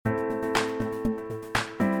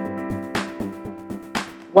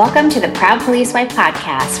Welcome to the Proud Police Wife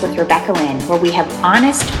podcast with Rebecca Lynn, where we have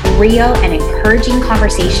honest, real, and encouraging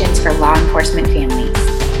conversations for law enforcement families.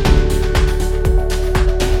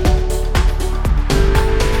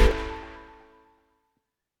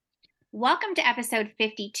 Welcome to episode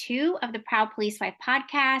 52 of the Proud Police Wife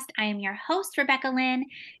podcast. I am your host, Rebecca Lynn,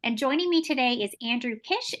 and joining me today is Andrew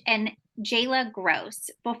Kish and Jayla Gross.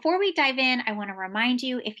 Before we dive in, I want to remind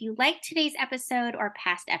you, if you like today's episode or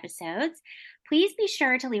past episodes, please be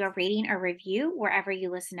sure to leave a rating or review wherever you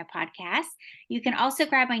listen to podcasts. You can also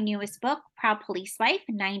grab my newest book, Proud Police Wife,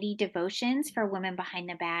 90 Devotions for Women Behind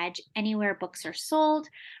the Badge, anywhere books are sold,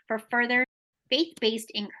 for further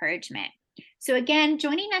faith-based encouragement. So again,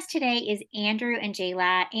 joining us today is Andrew and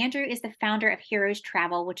Jayla. Andrew is the founder of Heroes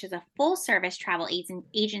Travel, which is a full-service travel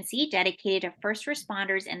agency dedicated to first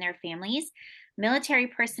responders and their families, military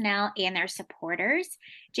personnel, and their supporters.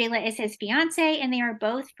 Jayla is his fiance, and they are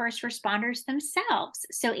both first responders themselves.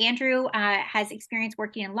 So Andrew has experience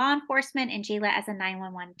working in law enforcement, and Jayla as a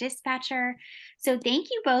 911 dispatcher. So thank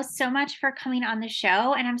you both so much for coming on the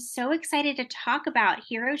show, and I'm so excited to talk about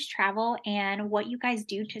Heroes Travel and what you guys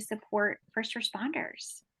do to support first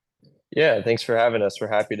responders. Yeah, thanks for having us. We're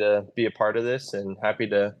happy to be a part of this and happy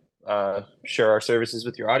to share our services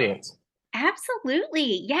with your audience.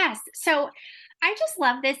 Absolutely. Yes. So I just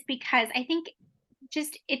love this because I think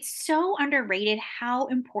it's so underrated how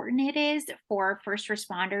important it is for first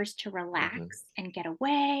responders to relax and get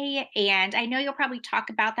away. And I know you'll probably talk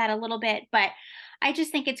about that a little bit, but I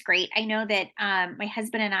just think it's great. I know that my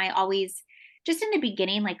husband and I always, just in the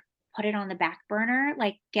beginning, like put it on the back burner,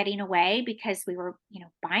 like getting away, because we were,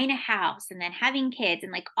 buying a house and then having kids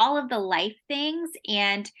and like all of the life things.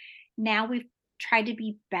 And now we've tried to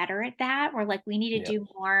be better at that. We're like, we need to do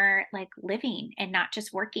more like living and not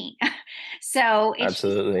just working. So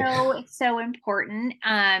Absolutely. it's so important.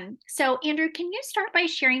 So Andrew, can you start by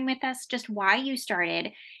sharing with us just why you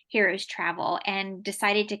started Heroes Travel and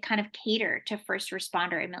decided to kind of cater to first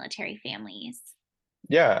responder and military families?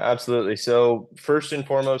 Yeah, absolutely. So first and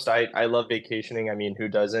foremost, I love vacationing. I mean, who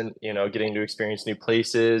doesn't? Getting to experience new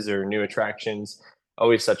places or new attractions,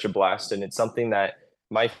 always such a blast. And it's something that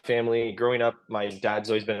my family, growing up, my dad's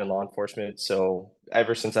always been in law enforcement. So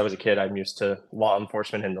ever since I was a kid, I'm used to law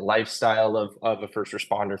enforcement and the lifestyle of a first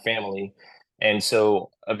responder family. And so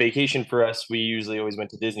a vacation for us, we usually always went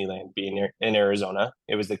to Disneyland, being in Arizona.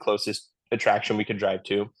 It was the closest attraction we could drive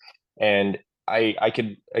to. And I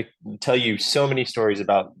tell you so many stories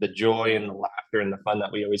about the joy and the laughter and the fun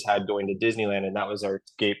that we always had going to Disneyland, and that was our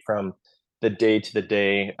escape from the day to the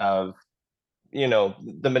day of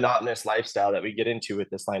the monotonous lifestyle that we get into with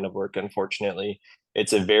this line of work. Unfortunately,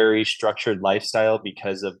 it's a very structured lifestyle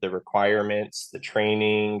because of the requirements, the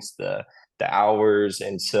trainings, the hours,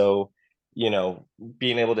 and so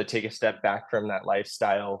being able to take a step back from that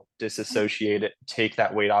lifestyle, disassociate it, take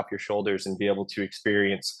that weight off your shoulders, and be able to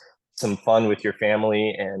experience some fun with your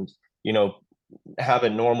family and have a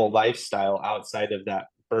normal lifestyle outside of that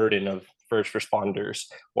burden of first responders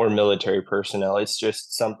or military personnel. It's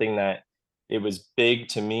just something that it was big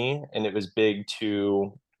to me, and it was big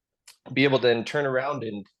to be able to then turn around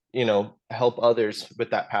and help others with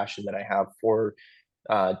that passion that I have for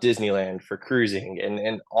Disneyland, for cruising,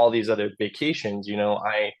 and all these other vacations.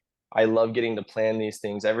 I love getting to plan these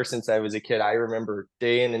things. Ever since I was a kid, I remember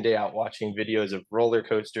day in and day out watching videos of roller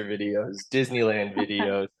coaster videos, Disneyland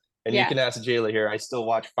videos. And you can ask Jayla here. I still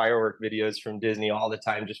watch firework videos from Disney all the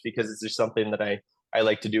time just because it's just something that I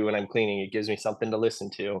like to do when I'm cleaning. It gives me something to listen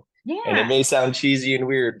to. And it may sound cheesy and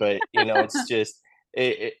weird, but it's just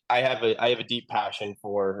I have a deep passion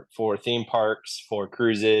for theme parks, for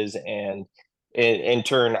cruises, and in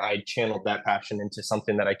turn I channeled that passion into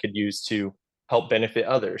something that I could use to help benefit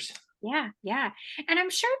others. Yeah. And I'm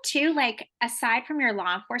sure too, like aside from your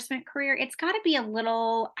law enforcement career, it's got to be a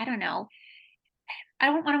little, I don't know, I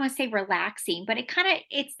don't want to say relaxing, but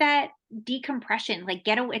it's that decompression, like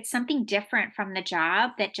it's something different from the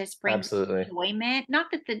job that just brings Absolutely. enjoyment. Not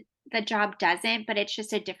that the job doesn't, but it's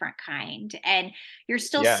just a different kind. And you're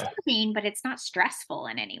still Yeah, serving, but it's not stressful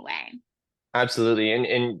in any way. absolutely.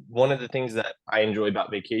 And one of the things that I enjoy about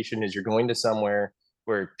vacation is you're going to somewhere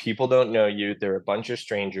where people don't know you. They're a bunch of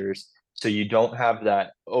strangers. So you don't have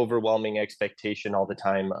that overwhelming expectation all the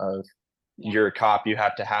time of Yeah. you're a cop. You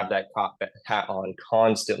have to have that cop hat on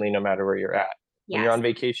constantly, no matter where you're at. When you're Yes. on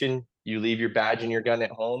vacation, you leave your badge and your gun at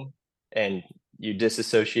home and you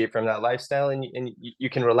disassociate from that lifestyle, and you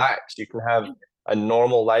can relax. You can have a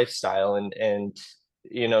normal lifestyle, and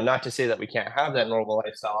not to say that we can't have that normal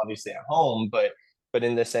lifestyle obviously at home, but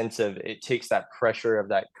in the sense of it takes that pressure of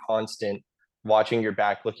that constant watching your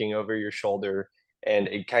back, looking over your shoulder, and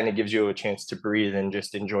it kind of gives you a chance to breathe and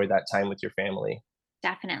just enjoy that time with your family.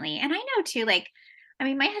 Definitely. And I know too, like, I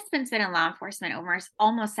mean, my husband's been in law enforcement over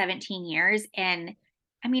almost 17 years. And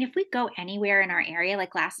I mean, if we go anywhere in our area,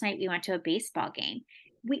 like last night we went to a baseball game,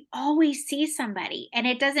 we always see somebody. And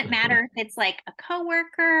it doesn't matter if it's like a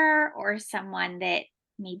coworker or someone that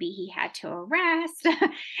maybe he had to arrest.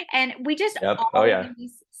 And we just Yep. Oh yeah.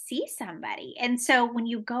 always see somebody. And so when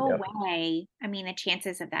you go Yep. away, I mean, the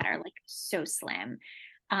chances of that are like so slim.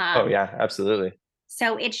 Oh Um, yeah, absolutely.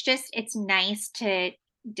 so it's nice to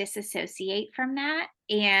disassociate from that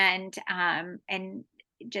and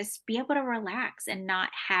just be able to relax and not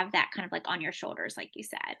have that kind of like on your shoulders, like you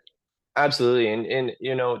said. Absolutely. And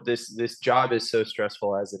this job is so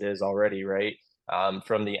stressful as it is already, right?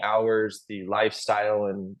 From the hours, the lifestyle,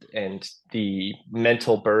 and the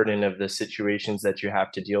mental burden of the situations that you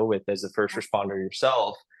have to deal with as a first responder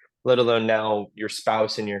yourself, let alone now your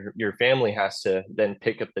spouse and your family has to then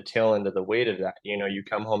pick up the tail end of the weight of that. You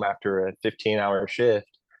come home after a 15-hour shift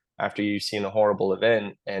after you've seen a horrible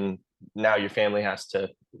event, and now your family has to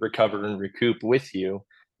recover and recoup with you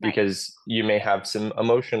Right. because you may have some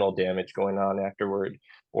emotional damage going on afterward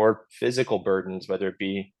or physical burdens, whether it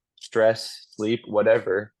be stress, sleep,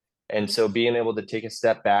 whatever. And so being able to take a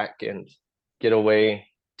step back and get away,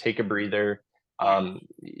 take a breather, Yeah.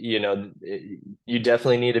 you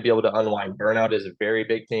definitely need to be able to unwind. Burnout is a very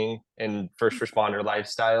big thing in first responder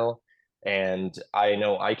lifestyle. And I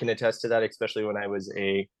know I can attest to that, especially when I was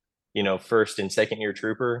a, first and second year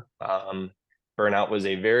trooper. Burnout was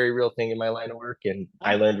a very real thing in my line of work, and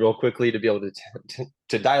I Yeah. learned real quickly to be able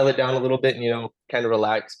to dial it down a little bit and kind of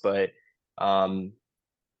relax. But um,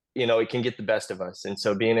 it can get the best of us, and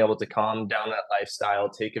so being able to calm down that lifestyle,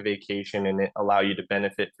 take a vacation, and it allow you to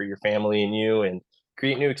benefit for your family and you, and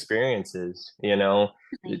create new experiences.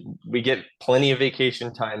 Definitely. We get plenty of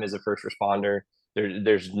vacation time as a first responder.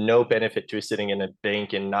 There's no benefit to sitting in a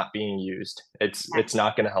bank and not being used. It's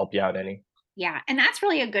not going to help you out any. Yeah. And that's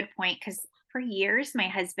really a good point because for years, my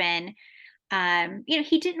husband,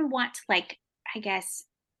 he didn't want to like, I guess,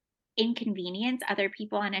 inconvenience other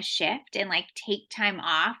people on a shift and like take time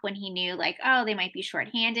off when he knew like, oh, they might be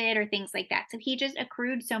shorthanded or things like that. So he just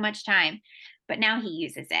accrued so much time. But now he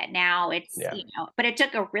uses it. Now it's, Yeah, but it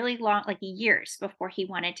took a really long, like years before he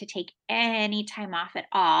wanted to take any time off at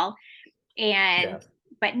all. yeah, And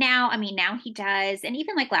but now, I mean, now he does. And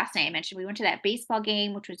even like last night I mentioned we went to that baseball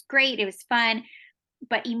game, which was great. It was fun.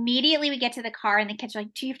 But immediately we get to the car and the kids are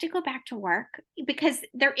like, do you have to go back to work? Because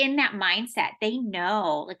they're in that mindset. They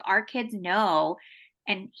know, like our kids know.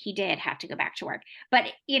 And he did have to go back to work. But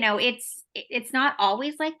it's not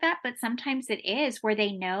always like that, but sometimes it is where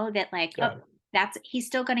they know that like, oh, yeah. that's he's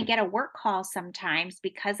still going to get a work call sometimes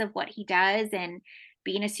because of what he does and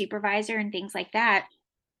being a supervisor and things like that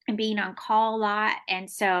and being on call a lot. And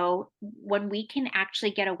so when we can actually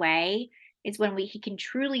get away is when he can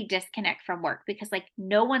truly disconnect from work because like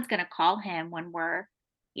no one's going to call him when we're,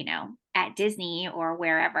 at Disney or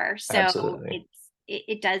wherever. So Absolutely.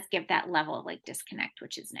 it does give that level of like disconnect,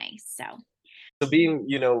 which is nice. So So being,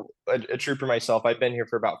 a trooper myself, I've been here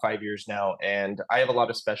for about 5 years now, and I have a lot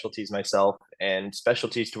of specialties myself, and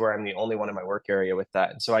specialties to where I'm the only one in my work area with that.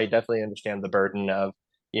 And so I definitely understand the burden of,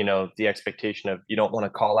 the expectation of you don't want to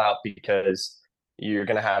call out because you're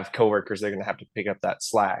going to have coworkers that are going to have to pick up that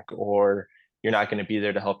slack, or you're not going to be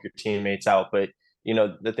there to help your teammates out. But,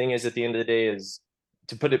 the thing is, at the end of the day, is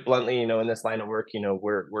to put it bluntly, in this line of work,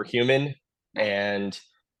 we're human, right. and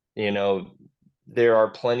you know there are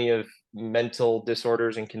plenty of mental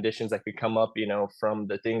disorders and conditions that could come up, from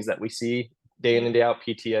the things that we see day in Yeah. and day out,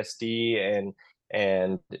 PTSD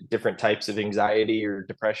and different types of anxiety or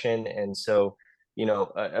depression. And so,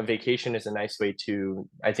 a vacation is a nice way to,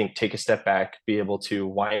 I think, take a step back, be able to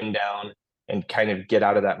wind down and kind of get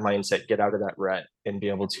out of that mindset, get out of that rut, and be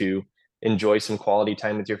able to enjoy some quality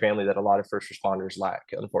time with your family that a lot of first responders lack,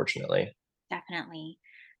 unfortunately. Definitely.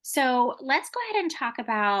 So let's go ahead and talk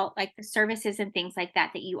about like the services and things like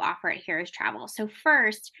that that you offer at Harris Travel. So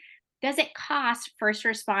first, does it cost first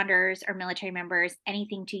responders or military members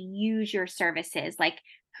anything to use your services? Like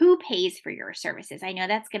who pays for your services? I know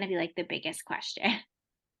that's going to be like the biggest question.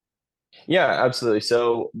 Yeah, absolutely.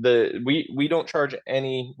 So we don't charge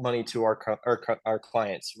any money to our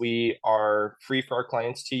clients. We are free for our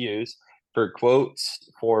clients to use for quotes,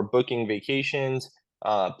 for booking vacations,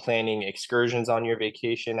 planning excursions on your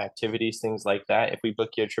vacation, activities, things like that. If we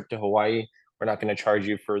book you a trip to Hawaii, we're not going to charge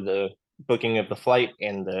you for the booking of the flight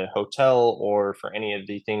and the hotel or for any of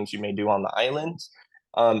the things you may do on the islands.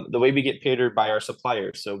 The way we get paid are by our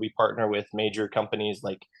suppliers. So we partner with major companies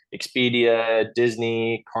like Expedia,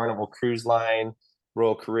 Disney, Carnival Cruise Line.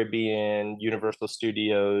 Royal Caribbean, Universal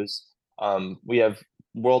Studios. We have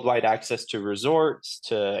worldwide access to resorts,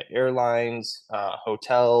 to airlines,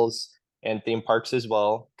 hotels, and theme parks as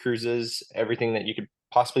well, cruises, everything that you could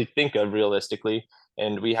possibly think of realistically.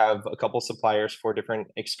 And we have a couple suppliers for different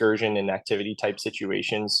excursion and activity type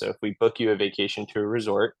situations. So if we book you a vacation to a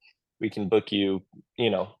resort, we can book you, you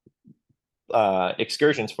know,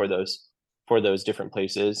 excursions for those different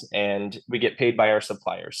places, and we get paid by our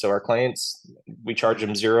suppliers. So our clients, we charge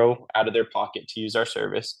them zero out of their pocket to use our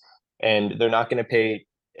service, and they're not going to pay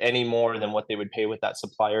any more than what they would pay with that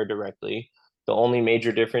supplier directly. The only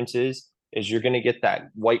major difference is you're going to get that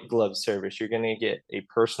white glove service. You're going to get a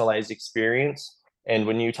personalized experience. And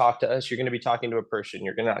when you talk to us, you're going to be talking to a person.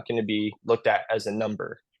 You're not going to be looked at as a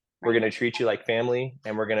number. We're going to treat you like family,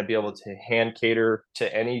 and we're going to be able to hand cater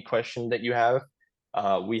to any question that you have.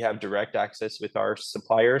 We have direct access with our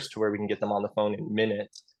suppliers to where we can get them on the phone in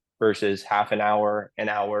minutes versus half an hour,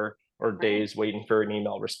 or days waiting for an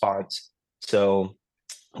email response. So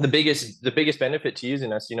the biggest benefit to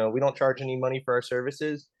using us, we don't charge any money for our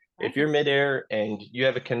services. If you're midair and you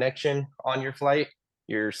have a connection on your flight,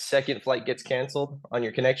 your second flight gets canceled on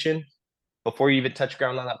your connection, before you even touch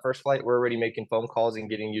ground on that first flight, we're already making phone calls and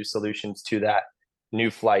getting you solutions to that new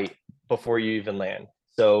flight before you even land.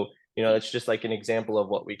 So, it's just like an example of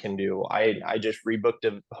what we can do. I just rebooked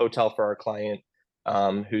a hotel for our client,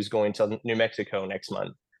 who's going to New Mexico next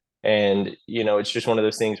month. And, it's just one of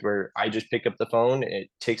those things where I just pick up the phone. It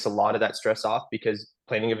takes a lot of that stress off because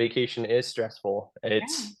planning a vacation is stressful.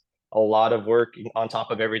 It's a lot of work on top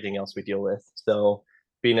of everything else we deal with. So,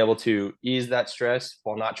 being able to ease that stress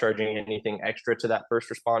while not charging anything extra to that first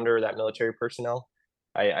responder or that military personnel,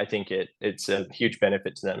 I think it's a huge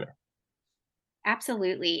benefit to them.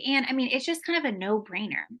 Absolutely. And I mean, it's just kind of a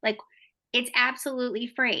no-brainer. Like, it's absolutely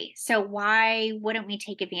free. So why wouldn't we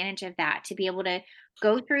take advantage of that to be able to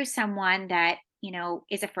go through someone that,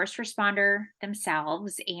 is a first responder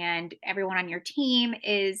themselves, and everyone on your team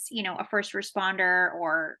is, a first responder,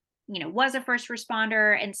 or, was a first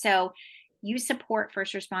responder. And so you support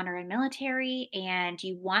first responder and military, and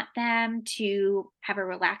you want them to have a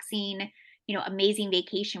relaxing, amazing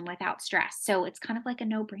vacation without stress. So it's kind of like a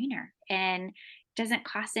no-brainer. And doesn't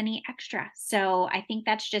cost any extra. So I think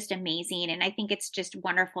that's just amazing. And I think it's just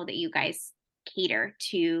wonderful that you guys cater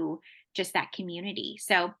to just that community.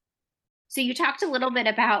 So you talked a little bit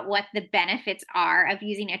about what the benefits are of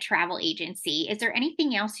using a travel agency. Is there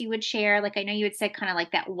anything else you would share? Like, I know you had said kind of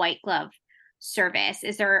like that white glove service.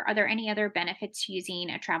 Are there any other benefits to using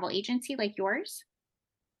a travel agency like yours?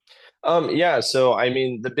 Yeah, so I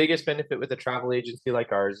mean, the biggest benefit with a travel agency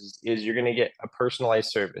like ours is you're going to get a personalized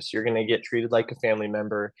service. You're going to get treated like a family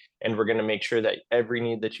member, and we're going to make sure that every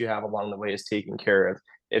need that you have along the way is taken care of.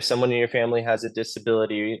 If someone in your family has a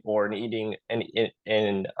disability or an eating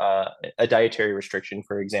and a dietary restriction,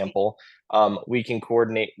 for example, we can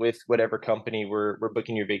coordinate with whatever company we're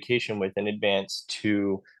booking your vacation with in advance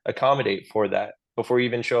to accommodate for that. Before you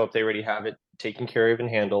even show up, they already have it taken care of and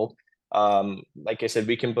handled. Like I said,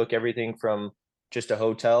 we can book everything from just a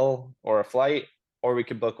hotel or a flight, or we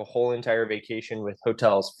could book a whole entire vacation with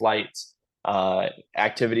hotels, flights,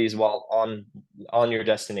 activities while on your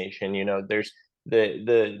destination. There's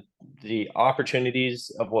the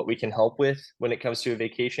opportunities of what we can help with when it comes to a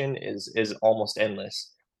vacation is almost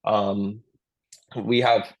endless. We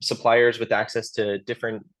have suppliers with access to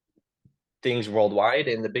different things worldwide,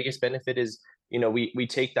 and the biggest benefit is, we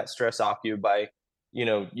take that stress off you by,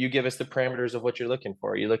 you give us the parameters of what you're looking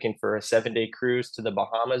for. You're looking for a 7-day cruise to the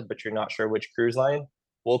Bahamas, but you're not sure which cruise line.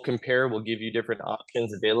 We'll compare, we'll give you different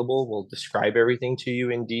options available. We'll describe everything to you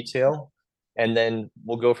in detail. And then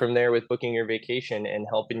we'll go from there with booking your vacation and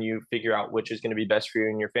helping you figure out which is going to be best for you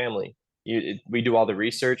and your family. We do all the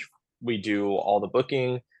research, we do all the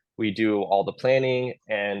booking, we do all the planning.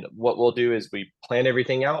 And what we'll do is we plan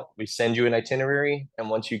everything out, we send you an itinerary, and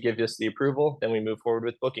once you give us the approval, then we move forward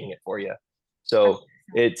with booking it for you. So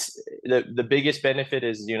it's the biggest benefit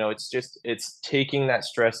is, it's taking that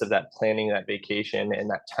stress of that planning that vacation and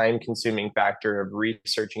that time consuming factor of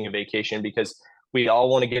researching a vacation, because we all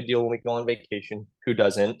want to get a deal when we go on vacation. Who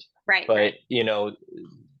doesn't? Right, But, right.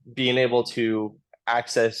 being able to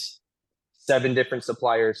access 7 different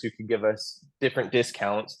suppliers who could give us different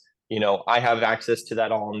discounts. I have access to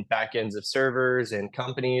that all on back ends of servers and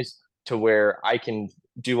companies, to where I can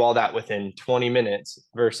do all that within 20 minutes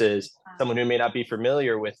versus someone who may not be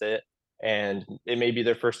familiar with it, and it may be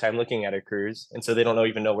their first time looking at a cruise, and so they don't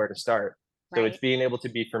even know where to start. So it's Right. being able to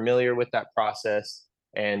be familiar with that process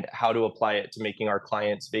and how to apply it to making our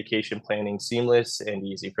clients vacation planning seamless and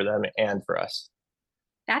easy for them and for us.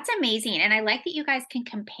 That's amazing. And I like that you guys can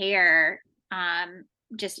compare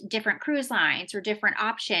just different cruise lines or different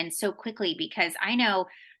options so quickly, because I know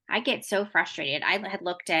I get so frustrated. I had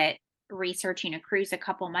looked at researching a cruise a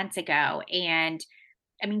couple months ago, and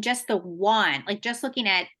I mean, just the one, like just looking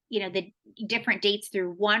at, the different dates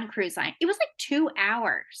through one cruise line, it was like 2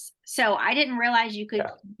 hours. So I didn't realize you could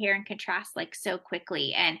Yeah. compare and contrast like so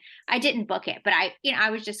quickly. And I didn't book it, but I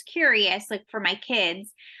was just curious, like for my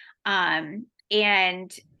kids.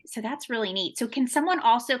 And so that's really neat. So can someone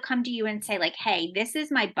also come to you and say like, hey, this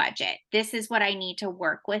is my budget. This is what I need to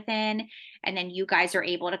work within. And then you guys are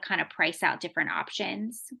able to kind of price out different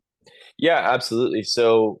options. Yeah, absolutely.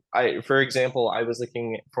 So for example, I was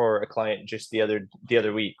looking for a client just the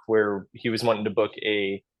other week where he was wanting to book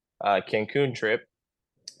a Cancun trip.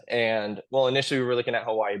 And well, initially we were looking at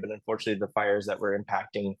Hawaii, but unfortunately the fires that were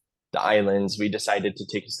impacting the islands, we decided to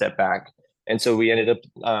take a step back. And so we ended up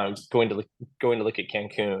going to look at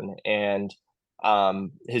Cancun, and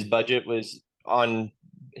his budget was on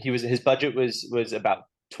his budget was about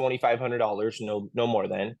 $2,500, no more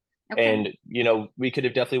than. Okay. And we could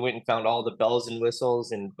have definitely went and found all the bells and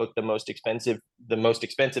whistles and booked the most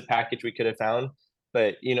expensive package we could have found.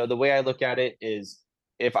 But the way I look at it is,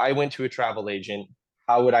 if I went to a travel agent,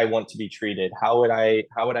 how would I want to be treated? How would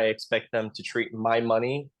I expect them to treat my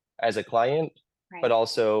money as a client, but Right.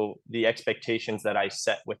 also the expectations that I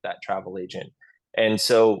set with that travel agent? And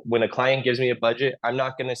so when a client gives me a budget, I'm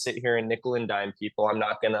not going to sit here and nickel and dime people. I'm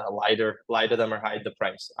not going to lie to them or hide the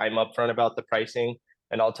price. I'm upfront about the pricing,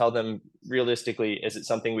 and I'll tell them realistically, is it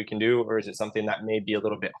something we can do, or is it something that may be a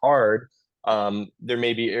little bit hard? There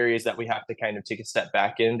may be areas that we have to kind of take a step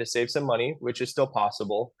back in to save some money, which is still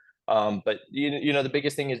possible. But the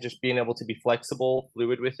biggest thing is just being able to be flexible,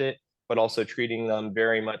 fluid with it, but also treating them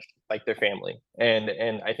very much like their family.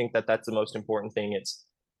 And I think that that's the most important thing. It's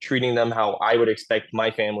treating them how I would expect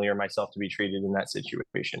my family or myself to be treated in that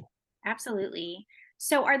situation. Absolutely.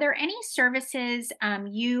 So, are there any services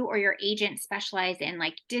you or your agent specialize in,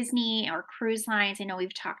 like Disney or cruise lines? I know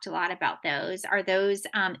we've talked a lot about those. Are those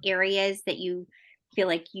areas that you feel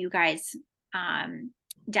like you guys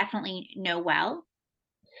definitely know well?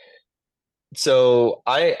 So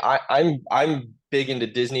I'm big into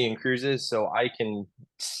Disney and cruises, so I can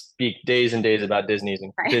speak days and days about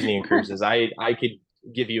Right. Disney and cruises. I could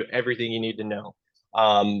give you everything you need to know.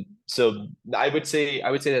 So I would say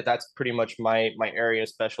that that's pretty much my area of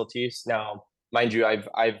specialties. Now, mind you,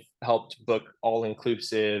 I've helped book all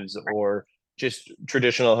inclusives or just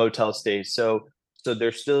traditional hotel stays. So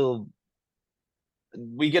there's still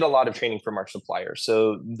we get a lot of training from our suppliers.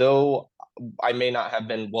 So though I may not have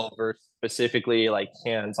been well versed specifically, like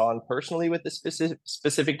hands on personally with the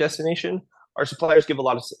specific destination, our suppliers give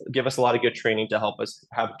us a lot of good training to help us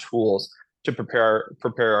have tools to prepare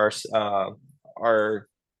our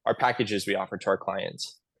packages we offer to our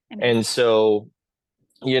clients. Amazing. And so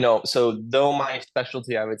though my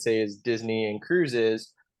specialty I would say is Disney and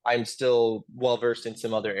cruises, I'm still well versed in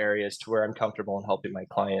some other areas to where I'm comfortable in helping my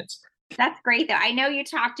clients. That's great though. I know you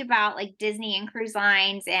talked about like Disney and cruise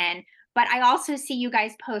lines, but I also see you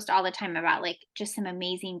guys post all the time about like just some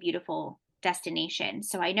amazing beautiful destinations.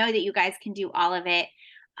 So I know that you guys can do all of it.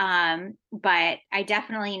 But I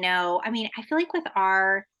definitely know, I mean, I feel like with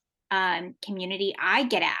our community, I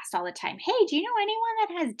get asked all the time, "Hey, do you know anyone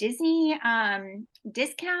that has Disney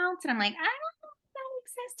discounts?" And I'm like, "I don't know if that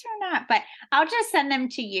exists or not, but I'll just send them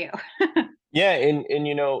to you." Yeah, and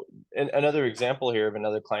another example here of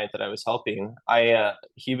another client that I was helping,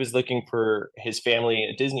 he was looking for his family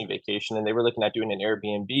a Disney vacation, and they were looking at doing an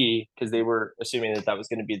Airbnb because they were assuming that that was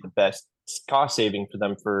going to be the best cost saving for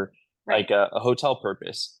them for Right. like a hotel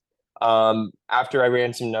purpose. After I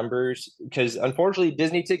ran some numbers, because unfortunately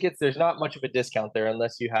Disney tickets, there's not much of a discount there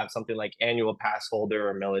unless you have something like annual pass holder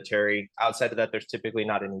or military. Outside of that, there's typically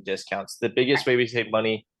not any discounts. The biggest way we save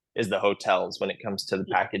money is the hotels when it comes to the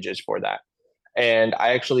packages for that. And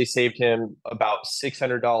I actually saved him about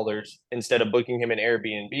 $600 instead of booking him an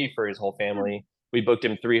Airbnb for his whole family. We booked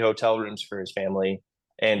him 3 hotel rooms for his family,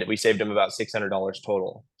 and we saved him about $600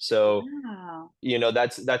 total. So, Wow.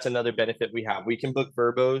 that's another benefit we have. We can book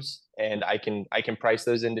Verbos, and I can price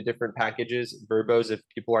those into different packages. Verbos, if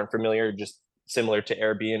people aren't familiar, just similar to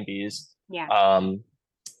Airbnbs. Yeah. Um,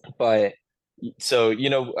 but so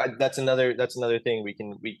that's another thing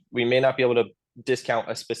we may not be able to discount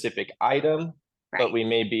a specific item, but Right. we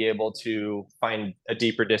may be able to find a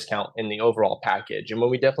deeper discount in the overall package. And when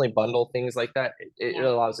we definitely bundle things like that, it Yeah.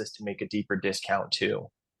 allows us to make a deeper discount too.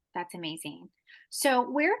 That's amazing. So,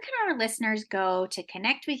 where can our listeners go to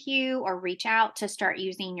connect with you or reach out to start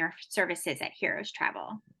using your services at Heroes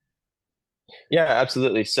Travel? Yeah,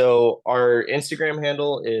 absolutely. So our Instagram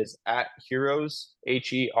handle is at heroes,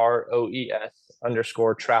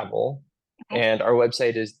 heroes_travel. Okay, And our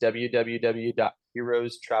website is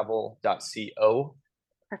www.heroestravel.co.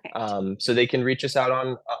 perfect. So they can reach us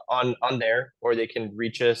out on there, or they can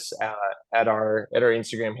reach us at our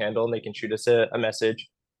Instagram handle, and they can shoot us a message.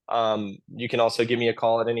 You can also give me a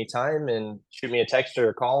call at any time and shoot me a text or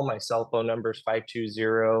a call. My cell phone number is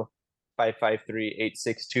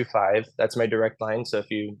 520-553-8625. That's my direct line. So if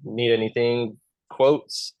you need anything,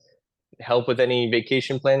 quotes, help with any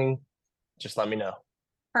vacation planning, just let me know.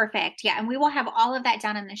 Perfect. Yeah. And we will have all of that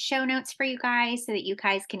down in the show notes for you guys so that you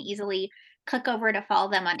guys can easily click over to follow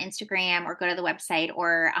them on Instagram or go to the website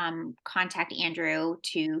or contact Andrew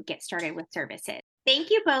to get started with services. Thank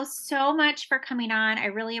you both so much for coming on. I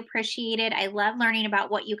really appreciate it. I love learning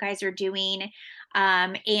about what you guys are doing.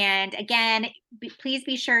 And again, please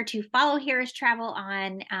be sure to follow Heroes Travel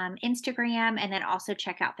on Instagram and then also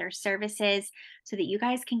check out their services so that you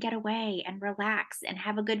guys can get away and relax and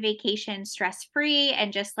have a good vacation stress free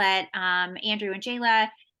and just let Andrew and Jayla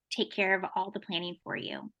take care of all the planning for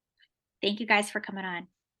you. Thank you guys for coming on.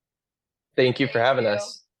 Thank you for Thank having you.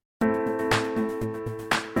 us.